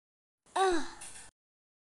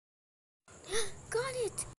Got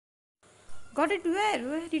it. Got it where?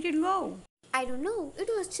 Where did it go? I don't know. It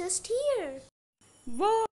was just here.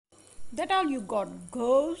 Whoa! That all you got,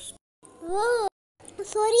 ghost? Whoa,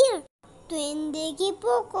 sorry. Duende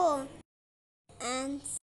poco. And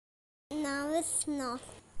now it's not.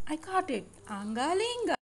 I got it.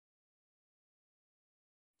 Angalinga.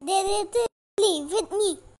 There it is. Leave with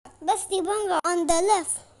me. That's the bunga on the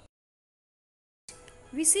left.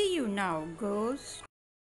 We see you now, ghost.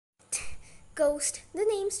 Ghost, the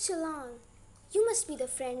name's too long. You must be the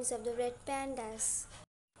friends of the red pandas.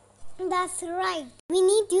 That's right. We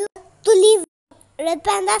need you to leave Red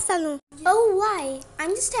Panda Salon. Oh, why?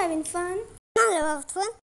 I'm just having fun. Not about fun.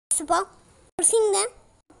 It's about forcing them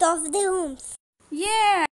out of their homes.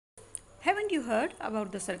 Yeah! Haven't you heard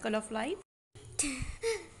about the circle of life?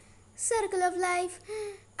 Circle of life.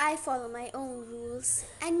 I follow my own rules.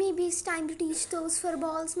 And maybe it's time to teach those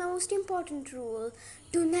furballs my most important rule.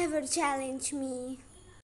 To never challenge me.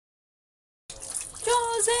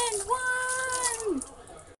 Chosen one!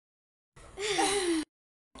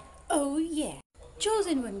 Oh yeah,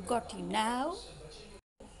 chosen one got you now.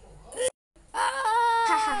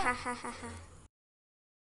 Ha ha ha ha ha ha.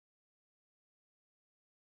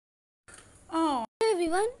 Oh. Hello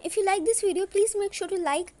everyone, if you like this video, please make sure to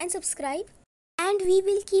like and subscribe. And we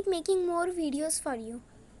will keep making more videos for you.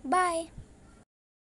 Bye.